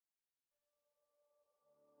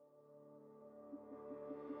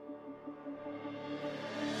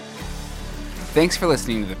Thanks for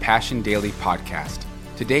listening to the Passion Daily podcast.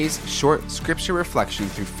 Today's short scripture reflection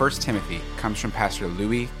through 1 Timothy comes from Pastor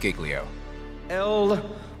Louis Giglio. El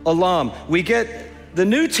Olam. We get the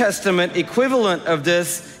New Testament equivalent of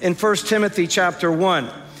this in 1 Timothy chapter 1.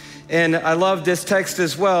 And I love this text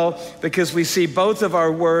as well because we see both of our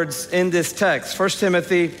words in this text. 1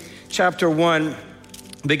 Timothy chapter 1,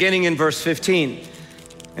 beginning in verse 15.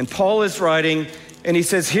 And Paul is writing, and he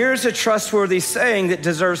says, here's a trustworthy saying that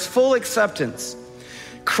deserves full acceptance.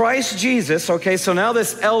 Christ Jesus, okay, so now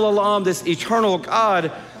this El Olam, this eternal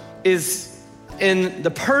God, is in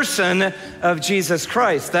the person of Jesus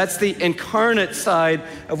Christ. That's the incarnate side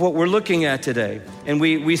of what we're looking at today. And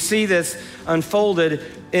we see this unfolded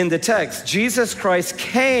in the text. Jesus Christ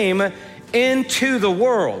came into the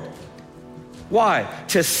world. Why?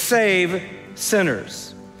 To save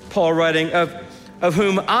sinners. Paul writing, of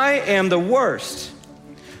whom I am the worst.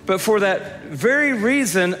 But for that very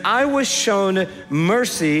reason, I was shown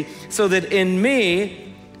mercy so that in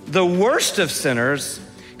me, the worst of sinners,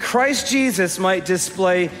 Christ Jesus might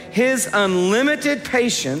display his unlimited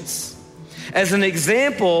patience as an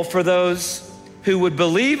example for those who would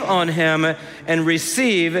believe on him and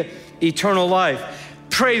receive eternal life.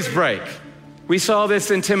 Praise break. We saw this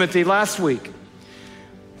in Timothy last week.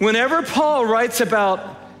 Whenever Paul writes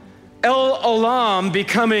about El Olam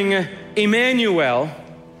becoming Emmanuel,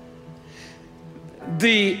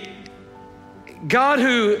 the God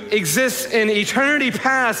who exists in eternity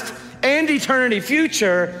past and eternity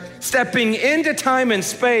future, stepping into time and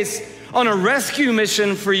space on a rescue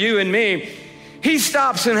mission for you and me, he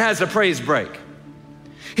stops and has a praise break.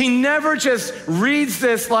 He never just reads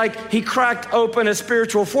this like he cracked open a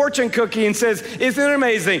spiritual fortune cookie and says, isn't it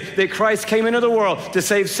amazing that Christ came into the world to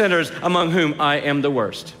save sinners, among whom I am the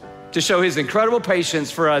worst? To show his incredible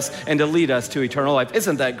patience for us and to lead us to eternal life.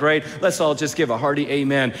 Isn't that great? Let's all just give a hearty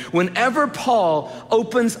amen. Whenever Paul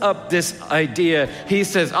opens up this idea, he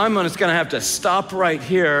says, I'm just gonna have to stop right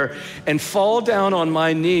here and fall down on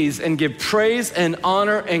my knees and give praise and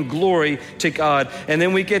honor and glory to God. And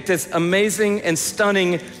then we get this amazing and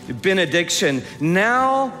stunning benediction.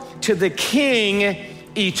 Now to the King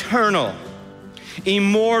eternal,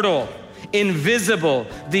 immortal, invisible,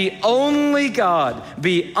 the only God,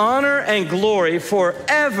 be honor and glory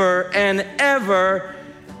forever and ever.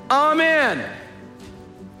 Amen.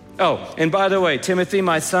 Oh, and by the way, Timothy,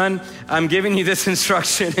 my son, I'm giving you this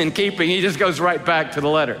instruction in keeping. He just goes right back to the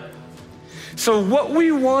letter. So what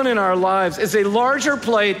we want in our lives is a larger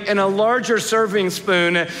plate and a larger serving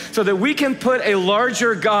spoon so that we can put a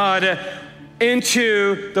larger God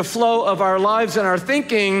into the flow of our lives and our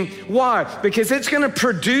thinking. Why? Because it's going to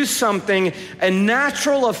produce something, a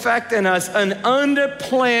natural effect in us, an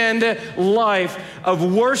unplanned life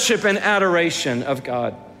of worship and adoration of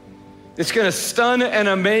God. It's going to stun and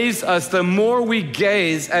amaze us the more we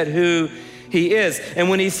gaze at who he is.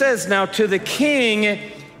 And when he says, now to the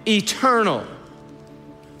King eternal,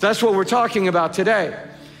 that's what we're talking about today.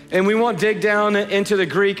 And we won't dig down into the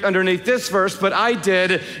Greek underneath this verse, but I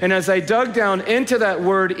did. And as I dug down into that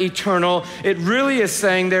word eternal, it really is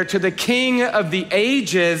saying there to the King of the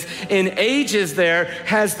ages. In ages there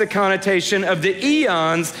has the connotation of the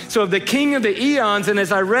eons. So of the King of the eons. And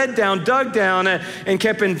as I read down, dug down, and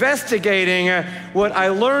kept investigating, what I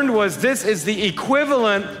learned was this is the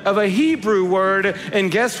equivalent of a Hebrew word.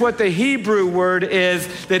 And guess what the Hebrew word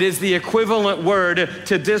is that is the equivalent word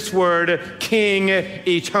to this word, King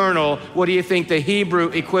eternal. What do you think the Hebrew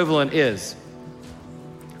equivalent is?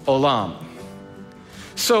 Olam.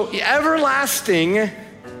 So everlasting,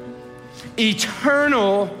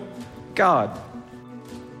 eternal God.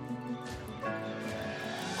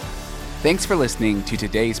 Thanks for listening to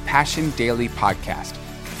today's Passion Daily podcast.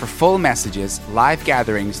 For full messages, live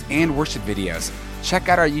gatherings, and worship videos, check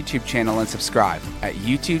out our YouTube channel and subscribe at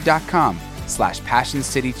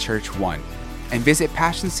youtube.com/PassionCityChurch1. And visit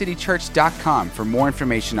PassionCityChurch.com for more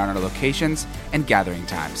information on our locations and gathering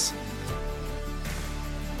times.